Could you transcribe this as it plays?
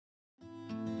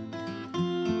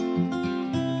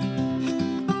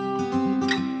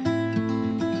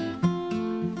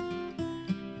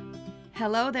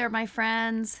Hello there, my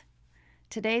friends.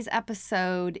 Today's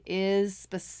episode is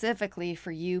specifically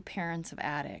for you parents of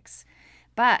addicts.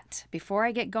 But before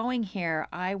I get going here,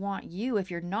 I want you, if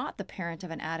you're not the parent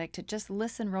of an addict, to just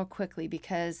listen real quickly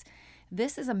because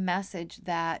this is a message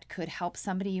that could help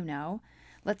somebody you know.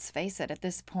 Let's face it, at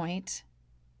this point,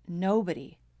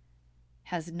 nobody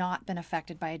has not been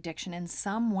affected by addiction in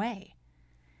some way,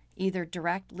 either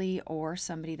directly or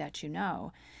somebody that you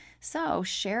know. So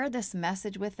share this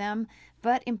message with them,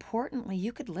 but importantly,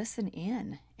 you could listen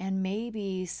in, and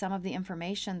maybe some of the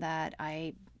information that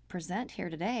I present here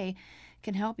today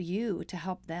can help you to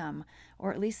help them,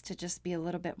 or at least to just be a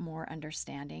little bit more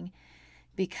understanding,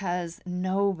 because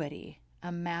nobody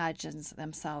imagines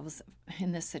themselves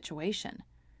in this situation.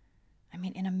 I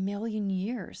mean, in a million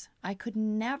years, I could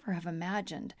never have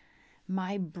imagined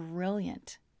my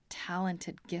brilliant,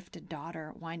 talented, gifted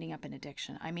daughter winding up in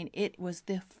addiction. I mean, it was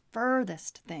the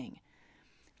furthest thing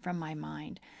from my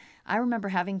mind. I remember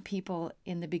having people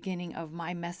in the beginning of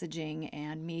my messaging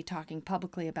and me talking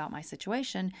publicly about my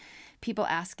situation, people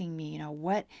asking me,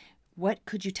 what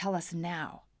could you tell us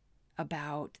now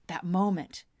about that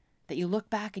moment that you look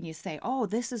back and you say, oh,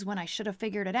 this is when I should have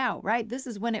figured it out, right? This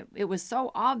is when it was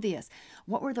so obvious.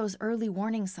 What were those early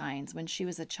warning signs when she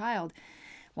was a child?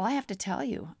 Well, I have to tell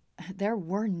you, there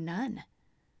were none.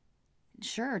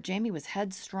 Sure, Jamie was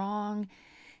headstrong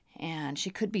and she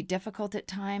could be difficult at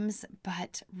times,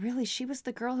 but really she was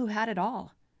the girl who had it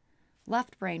all.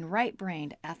 Left brain, right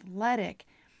brained, athletic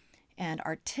and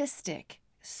artistic,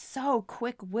 so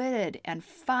quick-witted and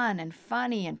fun and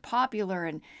funny and popular.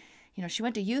 And, she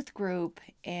went to youth group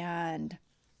and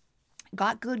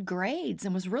got good grades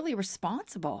and was really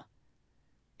responsible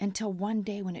until one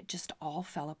day when it just all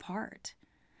fell apart.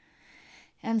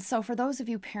 And so for those of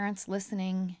you parents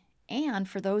listening, and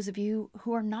for those of you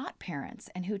who are not parents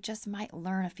and who just might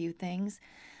learn a few things,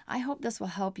 I hope this will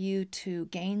help you to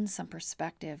gain some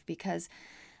perspective, because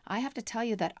I have to tell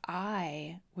you that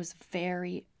I was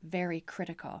very, very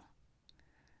critical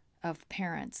of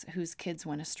parents whose kids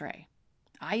went astray.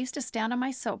 I used to stand on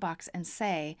my soapbox and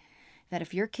say that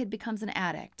if your kid becomes an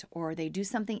addict or they do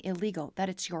something illegal, that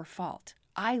it's your fault.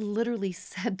 I literally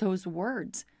said those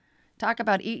words. Talk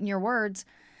about eating your words.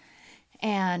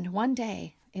 And one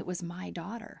day, it was my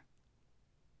daughter.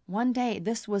 One day,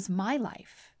 this was my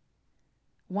life.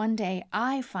 One day,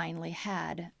 I finally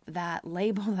had that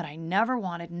label that I never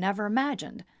wanted, never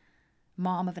imagined,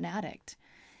 mom of an addict.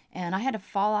 And I had to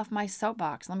fall off my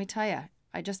soapbox. Let me tell you,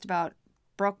 I just about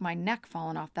broke my neck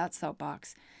falling off that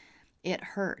soapbox. It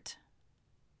hurt.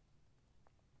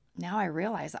 Now I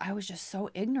realize I was just so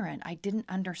ignorant. I didn't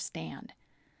understand.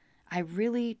 I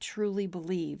really, truly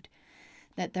believed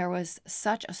that there was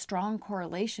such a strong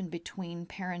correlation between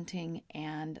parenting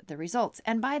and the results.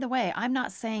 And by the way, I'm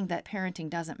not saying that parenting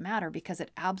doesn't matter, because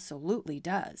it absolutely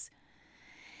does.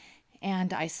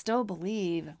 And I still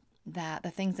believe that the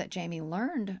things that Jamie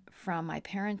learned from my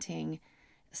parenting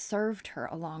served her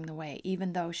along the way,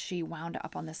 even though she wound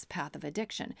up on this path of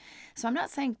addiction. So I'm not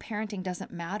saying parenting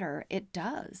doesn't matter. It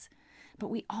does. But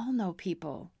we all know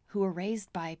people who were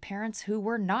raised by parents who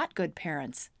were not good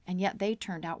parents, and yet they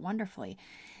turned out wonderfully.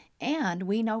 And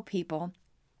we know people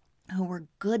who were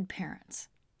good parents,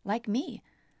 like me,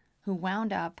 who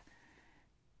wound up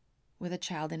with a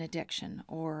child in addiction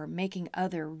or making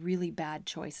other really bad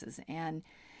choices. And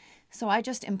so I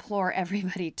just implore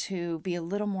everybody to be a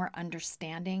little more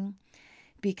understanding,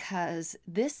 because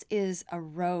this is a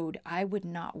road I would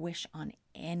not wish on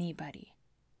anybody.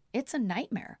 It's a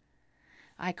nightmare.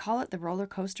 I call it the roller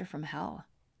coaster from hell,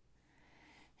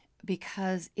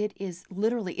 because it is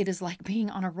like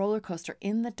being on a roller coaster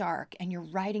in the dark, and you're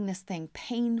riding this thing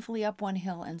painfully up one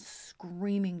hill and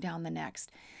screaming down the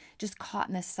next, just caught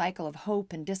in this cycle of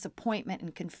hope and disappointment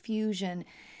and confusion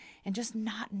and just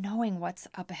not knowing what's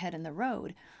up ahead in the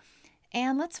road.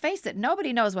 And let's face it,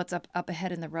 nobody knows what's up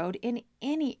ahead in the road in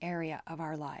any area of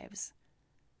our lives.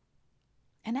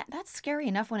 And that's scary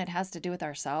enough when it has to do with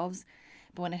ourselves.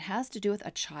 But when it has to do with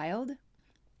a child,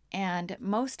 and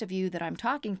most of you that I'm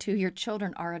talking to, your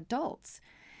children are adults.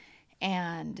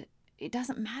 And it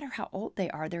doesn't matter how old they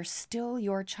are, they're still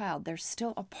your child. They're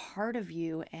still a part of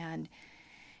you. And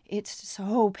it's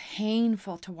so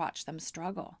painful to watch them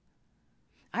struggle.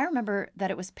 I remember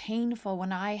that it was painful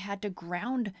when I had to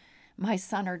ground my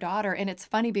son or daughter. And it's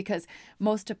funny because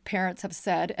most of parents have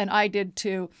said, and I did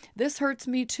too, this hurts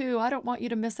me too. I don't want you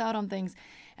to miss out on things.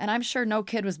 And I'm sure no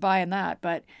kid was buying that,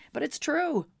 but it's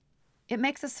true. It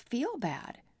makes us feel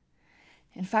bad.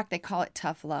 In fact, they call it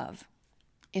tough love.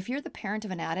 If you're the parent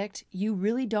of an addict, you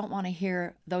really don't want to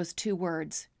hear those two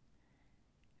words,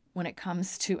 when it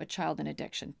comes to a child in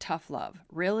addiction. Tough love.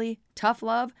 Really? Tough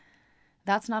love?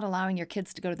 That's not allowing your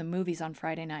kids to go to the movies on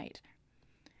Friday night.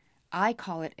 I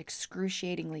call it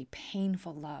excruciatingly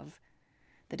painful love.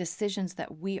 The decisions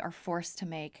that we are forced to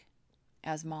make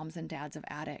as moms and dads of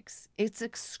addicts. It's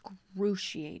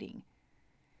excruciating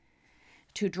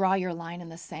to draw your line in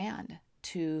the sand,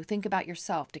 to think about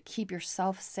yourself, to keep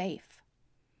yourself safe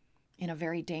in a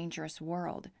very dangerous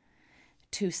world,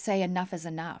 to say enough is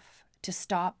enough, to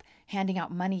stop handing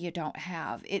out money you don't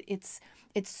have. It's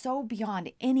so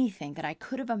beyond anything that I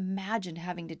could have imagined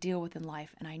having to deal with in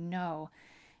life. And I know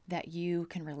that you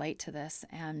can relate to this.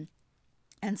 And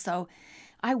so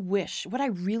what I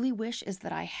really wish is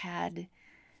that I had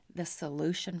the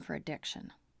solution for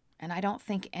addiction. And I don't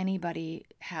think anybody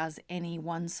has any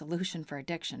one solution for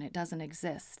addiction. It doesn't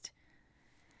exist.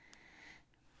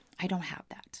 I don't have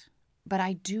that. But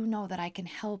I do know that I can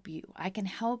help you. I can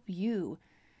help you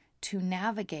to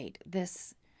navigate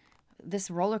this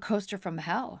roller coaster from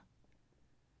hell,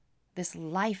 this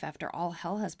life after all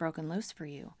hell has broken loose for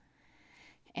you.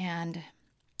 And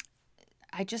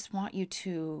I just want you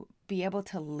to be able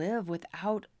to live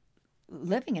without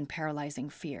living in paralyzing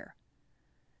fear,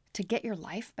 to get your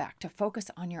life back, to focus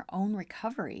on your own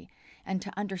recovery, and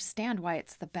to understand why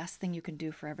it's the best thing you can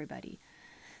do for everybody.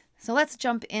 So let's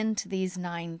jump into these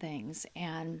 9 things.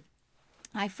 And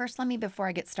before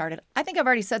I get started, I think I've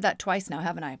already said that twice now,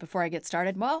 haven't I? Before I get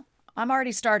started. Well, I'm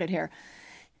already started here.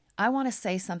 I want to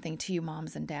say something to you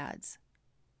moms and dads.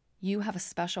 You have a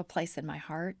special place in my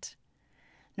heart.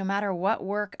 No matter what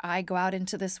work I go out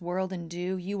into this world and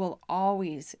do, you will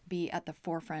always be at the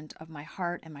forefront of my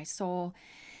heart and my soul.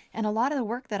 And a lot of the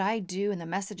work that I do and the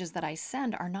messages that I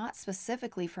send are not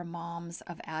specifically for moms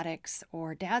of addicts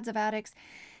or dads of addicts,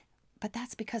 but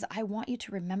that's because I want you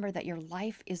to remember that your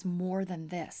life is more than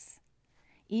this.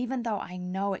 Even though I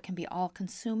know it can be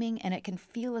all-consuming and it can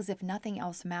feel as if nothing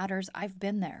else matters, I've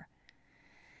been there.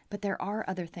 But there are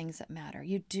other things that matter.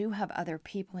 You do have other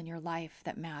people in your life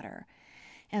that matter.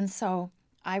 And so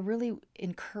I really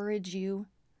encourage you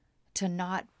to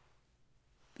not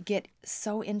get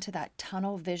so into that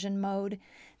tunnel vision mode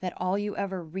that all you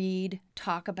ever read,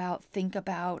 talk about, think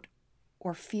about,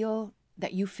 or feel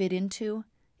that you fit into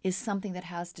is something that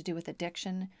has to do with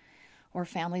addiction or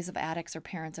families of addicts or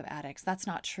parents of addicts. That's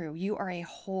not true. You are a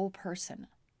whole person.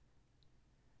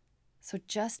 So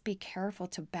just be careful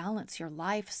to balance your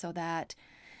life so that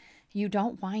you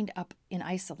don't wind up in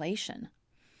isolation.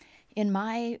 In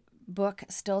my book,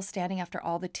 Still Standing After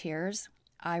All the Tears,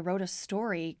 I wrote a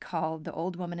story called The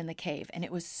Old Woman in the Cave, and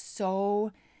it was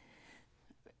so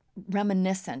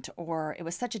reminiscent, or it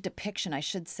was such a depiction, I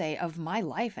should say, of my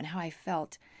life and how I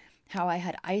felt, how I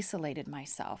had isolated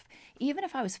myself. Even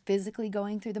if I was physically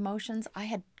going through the motions, I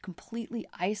had completely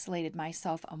isolated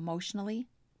myself emotionally.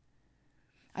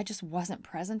 I just wasn't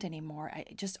present anymore.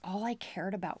 All I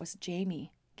cared about was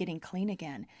Jamie getting clean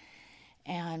again.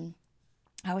 And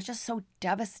I was just so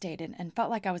devastated and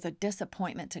felt like I was a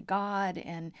disappointment to God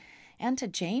and to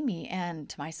Jamie and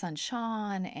to my son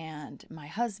Sean and my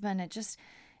husband and just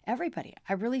everybody.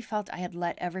 I really felt I had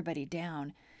let everybody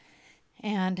down.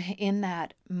 And in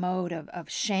that mode of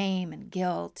shame and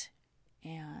guilt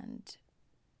and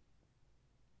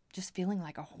just feeling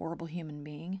like a horrible human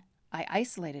being, I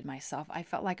isolated myself. I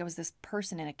felt like I was this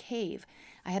person in a cave.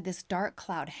 I had this dark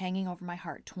cloud hanging over my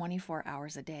heart 24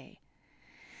 hours a day.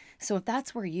 So if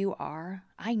that's where you are,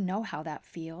 I know how that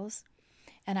feels.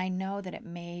 And I know that it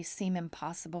may seem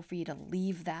impossible for you to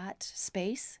leave that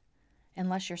space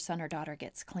unless your son or daughter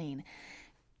gets clean.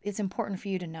 It's important for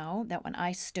you to know that when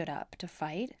I stood up to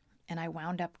fight and I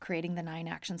wound up creating the 9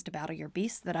 actions to battle your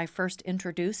beast that I first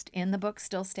introduced in the book,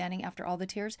 Still Standing After All the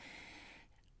Tears,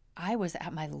 I was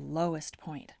at my lowest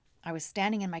point. I was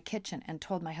standing in my kitchen and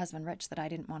told my husband, Rich, that I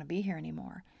didn't want to be here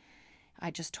anymore. I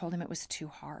just told him it was too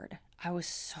hard. I was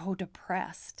so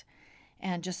depressed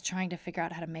and just trying to figure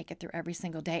out how to make it through every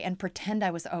single day and pretend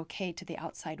I was okay to the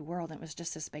outside world. And it was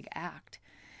just this big act.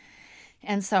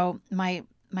 And so my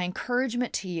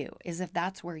encouragement to you is if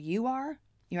that's where you are,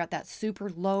 you're at that super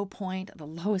low point, the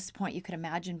lowest point you could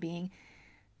imagine being,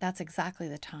 that's exactly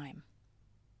the time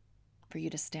for you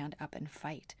to stand up and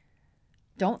fight.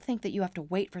 Don't think that you have to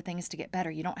wait for things to get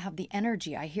better. You don't have the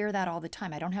energy. I hear that all the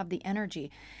time. I don't have the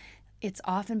energy. It's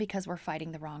often because we're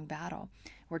fighting the wrong battle.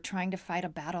 We're trying to fight a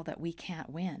battle that we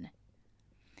can't win.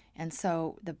 And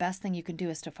so the best thing you can do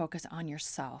is to focus on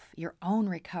yourself, your own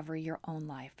recovery, your own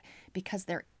life, because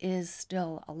there is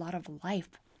still a lot of life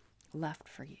left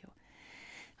for you.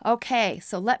 Okay,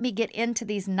 so let me get into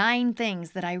these 9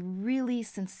 things that I really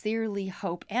sincerely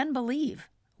hope and believe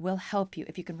will help you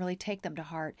if you can really take them to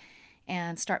heart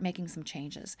and start making some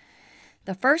changes.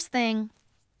 The first thing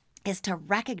is to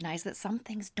recognize that some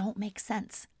things don't make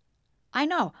sense. I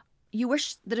know. You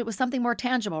wish that it was something more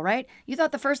tangible, right? You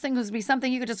thought the first thing was to be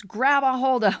something you could just grab a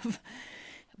hold of.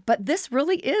 But this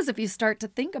really is if you start to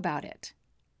think about it.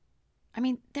 I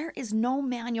mean, there is no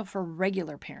manual for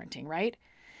regular parenting, right?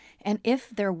 And if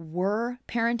there were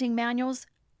parenting manuals,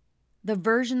 the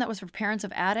version that was for parents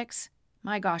of addicts,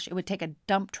 my gosh, it would take a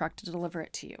dump truck to deliver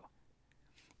it to you.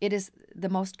 It is the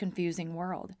most confusing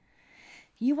world.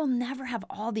 You will never have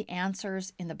all the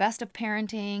answers in the best of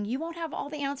parenting. You won't have all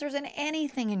the answers in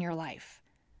anything in your life.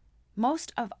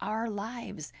 Most of our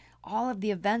lives, all of the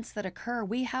events that occur,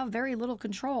 we have very little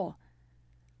control.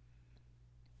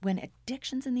 When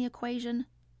addiction's in the equation,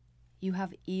 you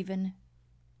have even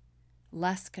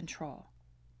less control.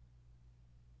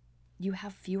 You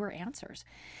have fewer answers.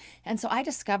 And so I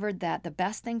discovered that the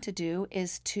best thing to do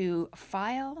is to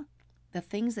file the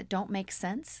things that don't make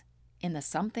sense in the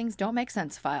some things don't make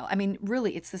sense file. I mean,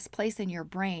 really, it's this place in your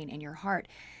brain, in your heart.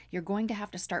 You're going to have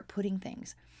to start putting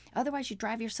things. Otherwise, you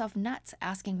drive yourself nuts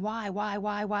asking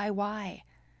why,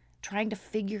 trying to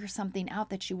figure something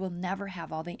out that you will never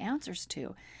have all the answers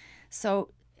to. So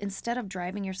instead of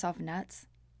driving yourself nuts,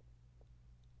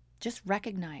 just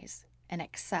recognize and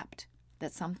accept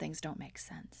that some things don't make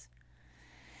sense.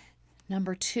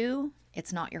 Number 2,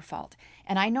 it's not your fault.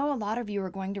 And I know a lot of you are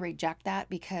going to reject that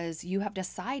because you have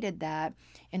decided that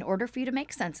in order for you to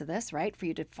make sense of this, right, for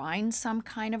you to find some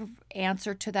kind of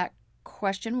answer to that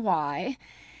question why,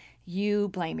 you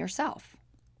blame yourself.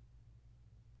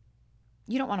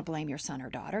 You don't want to blame your son or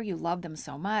daughter. You love them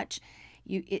so much.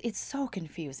 It's so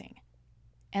confusing.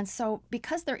 And so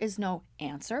because there is no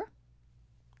answer,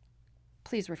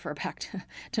 please refer back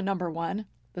to number 1,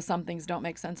 the some things don't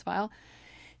make sense file.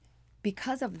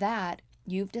 Because of that,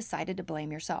 you've decided to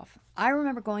blame yourself. I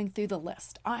remember going through the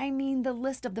list. I mean, the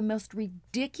list of the most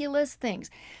ridiculous things.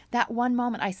 That one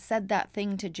moment I said that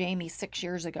thing to Jamie 6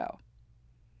 years ago.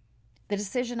 The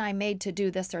decision I made to do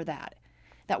this or that.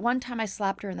 That one time I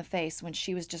slapped her in the face when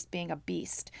she was just being a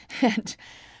beast. And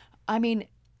I mean,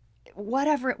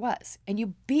 whatever it was. And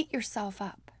you beat yourself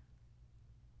up.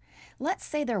 Let's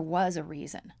say there was a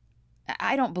reason.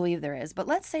 I don't believe there is, but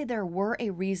let's say there were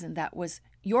a reason that was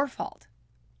your fault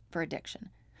for addiction.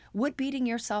 Would beating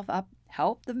yourself up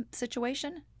help the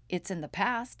situation? It's in the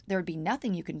past. There would be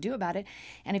nothing you can do about it.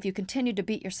 And if you continued to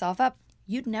beat yourself up,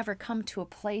 you'd never come to a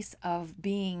place of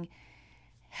being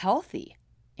healthy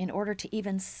in order to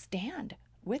even stand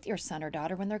with your son or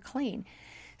daughter when they're clean.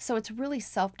 So it's really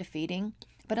self-defeating.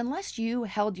 But unless you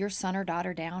held your son or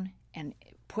daughter down and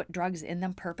put drugs in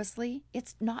them purposely,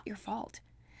 it's not your fault.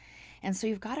 And so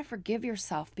you've got to forgive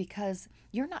yourself because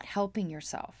you're not helping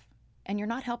yourself and you're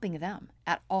not helping them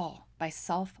at all by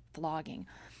self-flogging.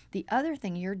 The other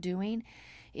thing you're doing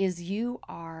is you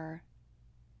are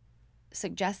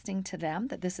suggesting to them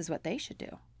that this is what they should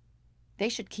do. They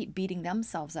should keep beating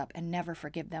themselves up and never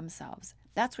forgive themselves.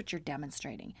 That's what you're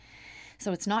demonstrating.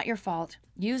 So it's not your fault.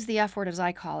 Use the F word, as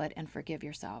I call it, and forgive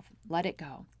yourself. Let it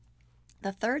go.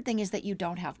 The third thing is that you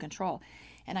don't have control.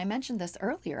 And I mentioned this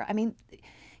earlier. I mean,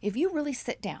 if you really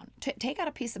sit down, take out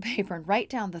a piece of paper and write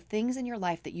down the things in your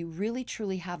life that you really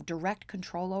truly have direct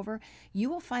control over, you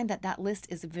will find that that list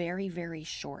is very, very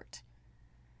short.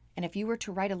 And if you were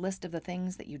to write a list of the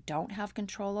things that you don't have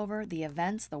control over, the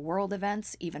events, the world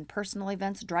events, even personal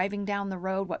events, driving down the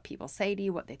road, what people say to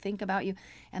you, what they think about you,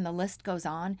 and the list goes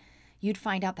on, you'd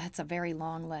find out that's a very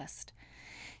long list.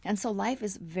 And so life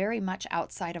is very much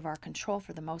outside of our control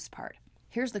for the most part.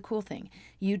 Here's the cool thing.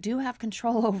 You do have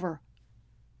control over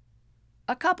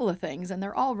a couple of things, and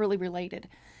they're all really related.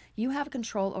 You have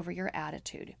control over your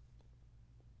attitude,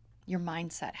 your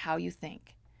mindset, how you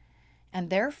think. And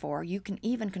therefore, you can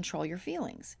even control your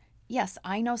feelings. Yes,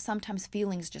 I know sometimes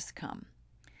feelings just come.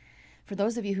 For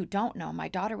those of you who don't know, my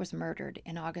daughter was murdered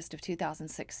in August of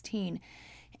 2016,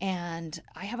 and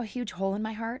I have a huge hole in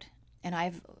my heart, and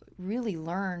I've really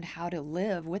learned how to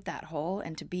live with that hole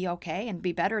and to be okay and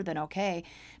be better than okay.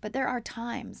 But there are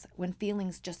times when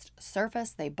feelings just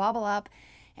surface, they bubble up,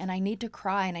 and I need to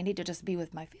cry and I need to just be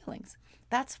with my feelings.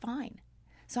 That's fine.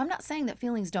 So I'm not saying that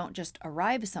feelings don't just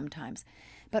arrive sometimes,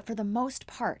 but for the most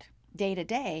part, day to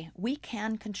day, we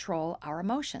can control our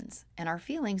emotions and our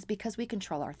feelings because we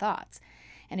control our thoughts.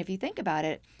 And if you think about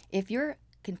it, if you're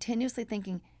continuously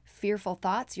thinking fearful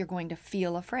thoughts, you're going to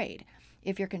feel afraid.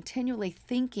 If you're continually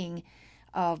thinking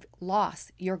of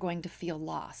loss, you're going to feel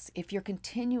loss. If you're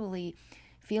continually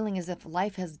feeling as if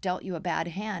life has dealt you a bad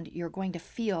hand, you're going to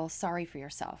feel sorry for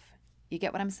yourself. You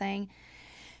get what I'm saying?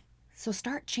 So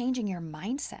start changing your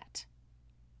mindset.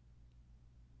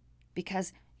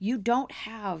 because you don't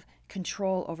have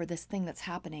control over this thing that's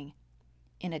happening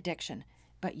in addiction,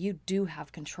 but you do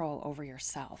have control over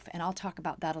yourself. And I'll talk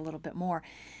about that a little bit more.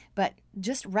 But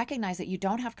just recognize that you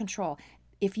don't have control.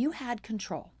 If you had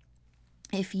control,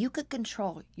 if you could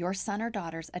control your son or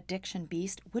daughter's addiction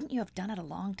beast, wouldn't you have done it a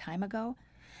long time ago?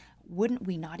 Wouldn't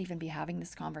we not even be having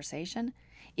this conversation?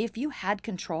 If you had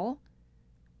control,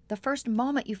 the first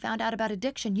moment you found out about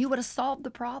addiction, you would have solved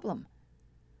the problem.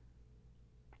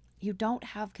 You don't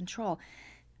have control.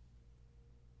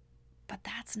 But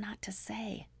that's not to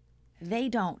say they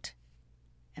don't,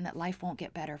 and that life won't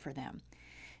get better for them.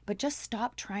 But just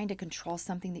stop trying to control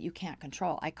something that you can't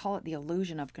control. I call it the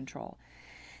illusion of control.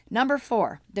 Number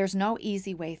 4, there's no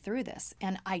easy way through this.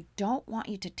 And I don't want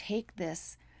you to take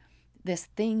this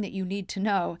thing that you need to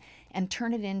know and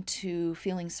turn it into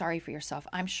feeling sorry for yourself.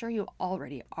 I'm sure you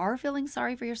already are feeling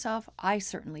sorry for yourself. I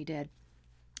certainly did.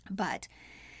 But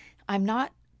I'm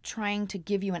not trying to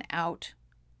give you an out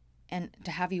and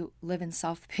to have you live in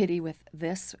self-pity with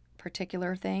this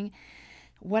particular thing.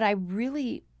 What I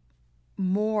really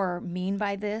more mean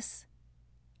by this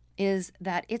is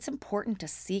that it's important to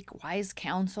seek wise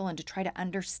counsel and to try to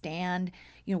understand,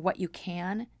 what you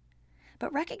can,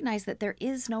 but recognize that there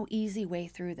is no easy way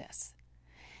through this.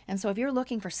 And so if you're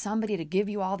looking for somebody to give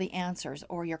you all the answers,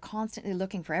 or you're constantly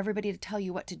looking for everybody to tell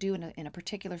you what to do in a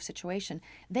particular situation,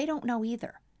 they don't know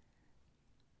either.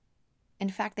 In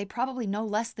fact, they probably know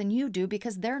less than you do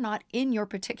because they're not in your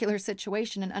particular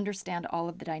situation and understand all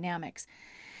of the dynamics.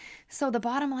 So the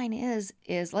bottom line is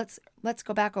let's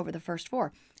go back over the first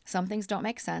 4. Some things don't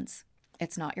make sense.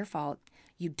 It's not your fault.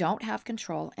 You don't have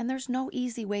control, and there's no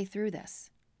easy way through this.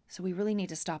 So we really need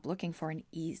to stop looking for an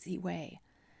easy way.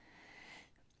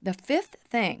 The 5th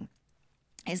thing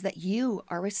is that you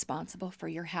are responsible for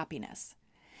your happiness.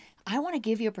 I want to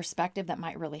give you a perspective that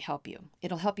might really help you.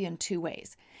 It'll help you in 2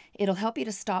 ways. It'll help you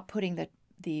to stop putting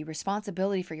the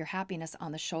responsibility for your happiness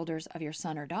on the shoulders of your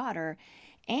son or daughter,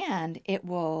 and it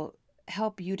will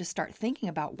help you to start thinking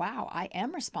about, wow, I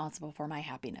am responsible for my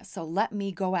happiness, so let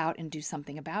me go out and do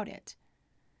something about it.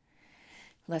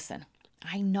 Listen,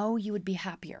 I know you would be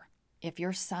happier if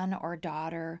your son or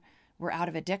daughter were out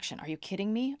of addiction. Are you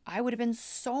kidding me? I would have been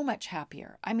so much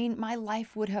happier. I mean, my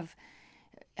life would have,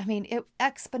 it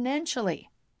exponentially.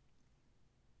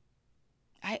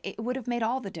 It would have made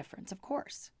all the difference, of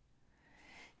course.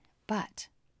 But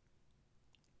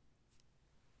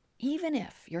even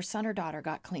if your son or daughter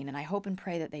got clean, and I hope and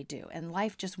pray that they do, and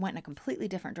life just went in a completely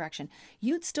different direction,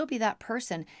 you'd still be that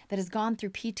person that has gone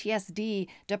through PTSD,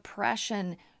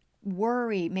 depression,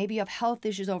 worry, maybe you have health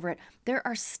issues over it. There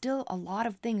are still a lot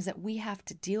of things that we have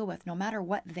to deal with no matter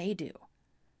what they do.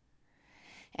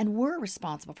 And we're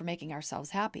responsible for making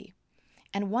ourselves happy.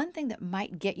 And one thing that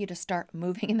might get you to start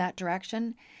moving in that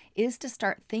direction is to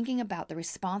start thinking about the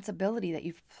responsibility that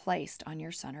you've placed on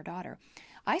your son or daughter.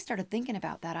 I started thinking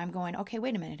about that. I'm going, okay,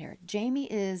 wait a minute here.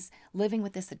 Jamie is living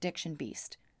with this addiction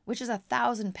beast, which is a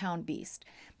 1,000-pound beast,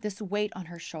 this weight on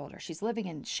her shoulder. She's living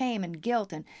in shame and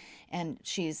guilt, and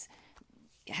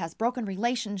has broken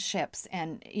relationships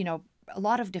and, a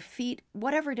lot of defeat,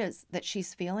 whatever it is that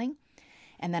she's feeling.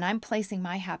 And then I'm placing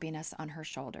my happiness on her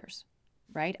shoulders,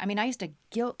 right? I used to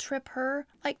guilt trip her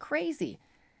like crazy.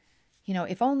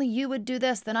 If only you would do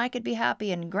this, then I could be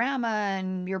happy, and grandma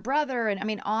and your brother,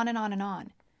 and on and on and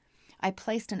on. I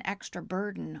placed an extra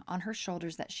burden on her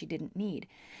shoulders that she didn't need.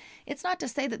 It's not to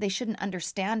say that they shouldn't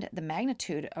understand the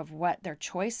magnitude of what their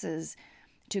choices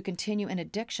to continue in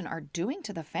addiction are doing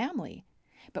to the family.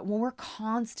 But when we're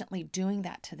constantly doing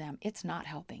that to them, it's not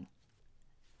helping.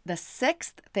 The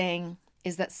 6th thing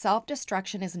is that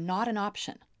self-destruction is not an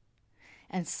option.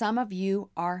 And some of you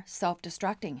are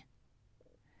self-destructing.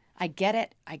 I get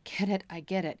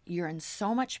it. You're in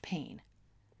so much pain.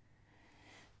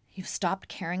 You've stopped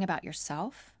caring about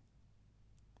yourself,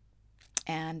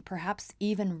 and perhaps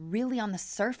even really on the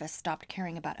surface stopped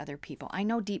caring about other people. I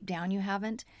know deep down you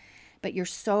haven't, but you're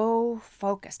so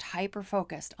focused,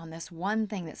 hyper-focused on this one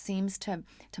thing that seems to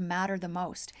matter the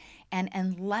most. And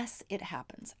unless it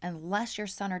happens, unless your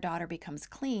son or daughter becomes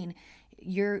clean,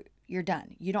 you're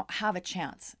done. You don't have a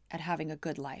chance at having a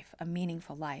good life, a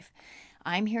meaningful life.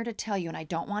 I'm here to tell you, and I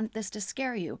don't want this to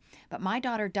scare you, but my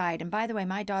daughter died. And by the way,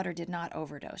 my daughter did not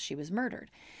overdose. She was murdered.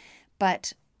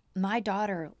 But my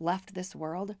daughter left this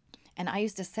world, and I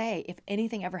used to say, if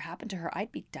anything ever happened to her,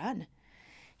 I'd be done.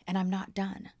 And I'm not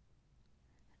done.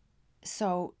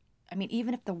 So,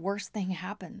 even if the worst thing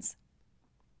happens,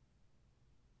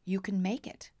 you can make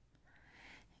it.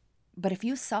 But if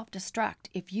you self-destruct,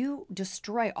 if you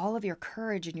destroy all of your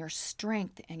courage and your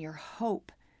strength and your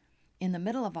hope in the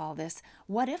middle of all this,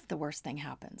 what if the worst thing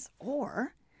happens?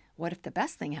 Or What if the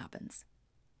best thing happens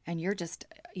and you're just,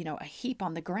 a heap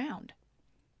on the ground?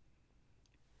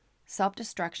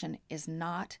 Self-destruction is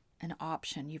not an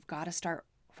option. You've got to start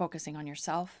focusing on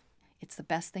yourself. It's the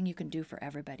best thing you can do for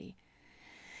everybody.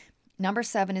 Number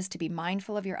 7 is to be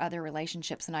mindful of your other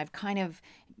relationships. And I've kind of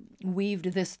weaved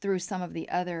this through some of the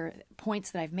other points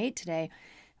that I've made today,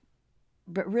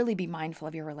 but really be mindful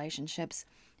of your relationships.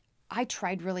 I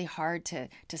tried really hard to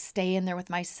stay in there with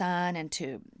my son and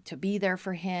to be there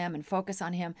for him and focus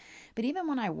on him. But even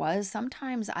when I was,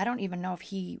 sometimes I don't even know if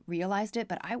he realized it,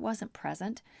 but I wasn't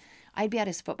present. I'd be at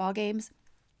his football games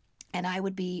and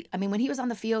when he was on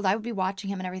the field, I would be watching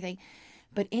him and everything.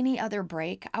 But any other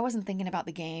break, I wasn't thinking about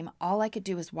the game. All I could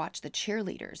do was watch the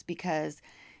cheerleaders because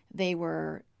they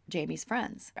were Jamie's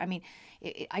friends.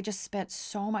 I just spent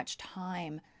so much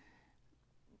time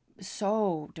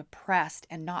so depressed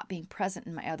and not being present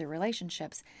in my other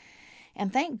relationships.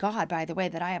 And thank God, by the way,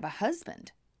 that I have a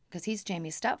husband, because he's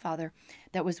Jamie's stepfather,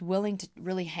 that was willing to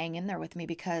really hang in there with me,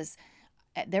 because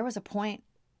there was a point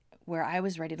where I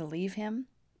was ready to leave him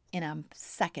in a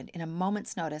second, in a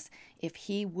moment's notice, if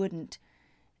he wouldn't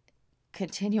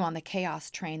continue on the chaos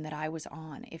train that I was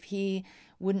on, if he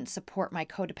wouldn't support my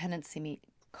codependency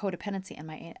and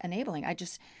my enabling.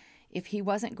 If he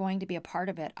wasn't going to be a part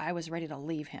of it, I was ready to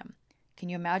leave him. Can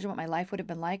you imagine what my life would have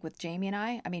been like with Jamie and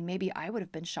I? Maybe I would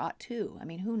have been shot too.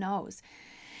 Who knows?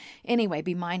 Anyway,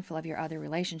 be mindful of your other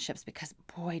relationships, because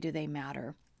boy, do they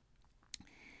matter.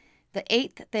 The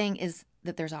 8th thing is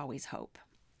that there's always hope.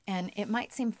 And it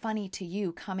might seem funny to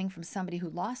you coming from somebody who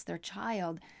lost their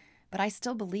child, but I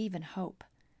still believe in hope.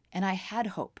 And I had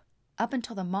hope. Up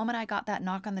until the moment I got that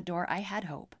knock on the door, I had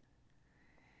hope.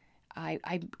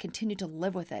 I continued to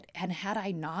live with it. And had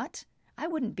I not, I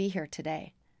wouldn't be here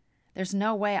today. There's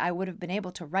no way I would have been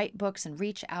able to write books and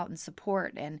reach out and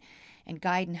support and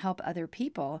guide and help other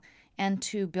people and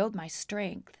to build my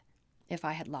strength if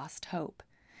I had lost hope.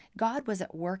 God was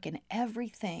at work in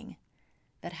everything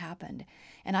that happened.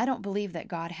 And I don't believe that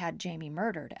God had Jamie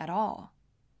murdered at all.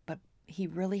 But he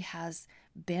really has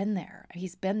been there.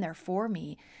 He's been there for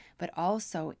me, but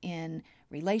also in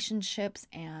relationships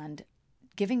and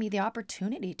giving me the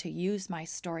opportunity to use my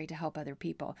story to help other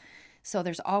people. So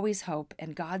there's always hope,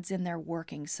 and God's in there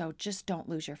working. So just don't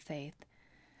lose your faith.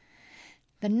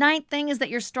 The 9th thing is that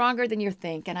you're stronger than you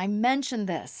think. And I mentioned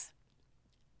this.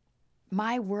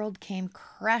 My world came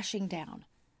crashing down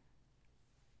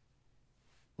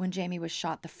when Jamie was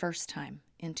shot the first time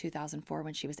in 2004,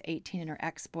 when she was 18 and her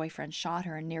ex-boyfriend shot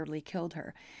her and nearly killed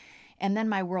her. And then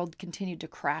my world continued to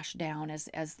crash down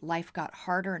as life got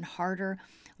harder and harder.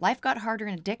 Life got harder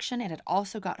in addiction, and it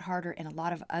also got harder in a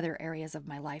lot of other areas of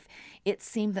my life. It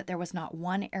seemed that there was not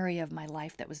one area of my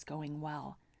life that was going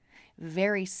well.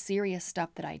 Very serious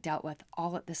stuff that I dealt with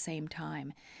all at the same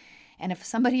time. And if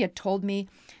somebody had told me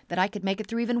that I could make it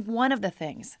through even one of the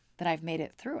things that I've made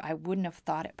it through, I wouldn't have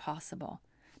thought it possible.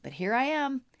 But here I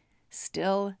am,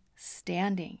 still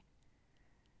standing.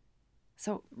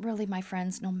 So really, my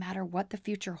friends, no matter what the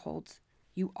future holds,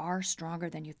 you are stronger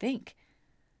than you think.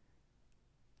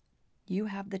 You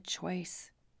have the choice.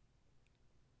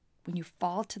 When you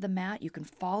fall to the mat, you can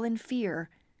fall in fear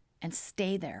and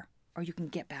stay there, or you can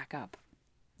get back up.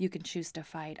 You can choose to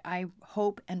fight. I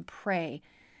hope and pray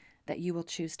that you will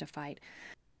choose to fight.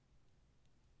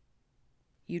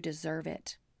 You deserve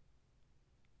it.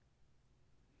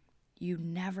 You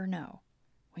never know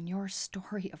when your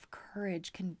story of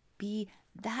courage can be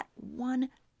that one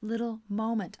little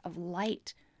moment of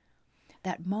light,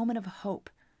 that moment of hope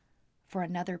for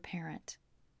another parent.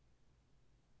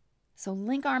 So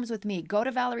link arms with me. Go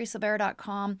to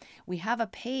ValerieSilvera.com. We have a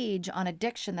page on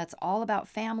addiction that's all about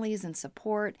families and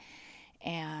support.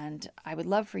 And I would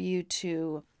love for you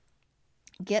to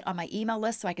get on my email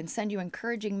list so I can send you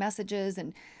encouraging messages.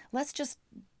 And let's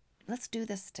do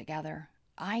this together.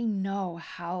 I know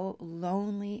how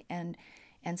lonely and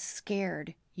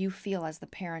scared you feel as the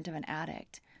parent of an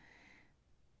addict.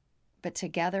 But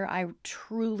together, I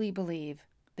truly believe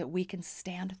that we can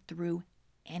stand through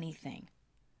anything.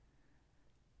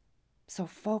 So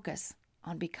focus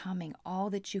on becoming all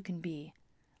that you can be,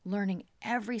 learning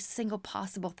every single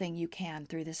possible thing you can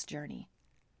through this journey.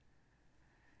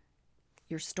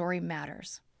 Your story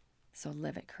matters, so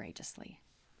live it courageously.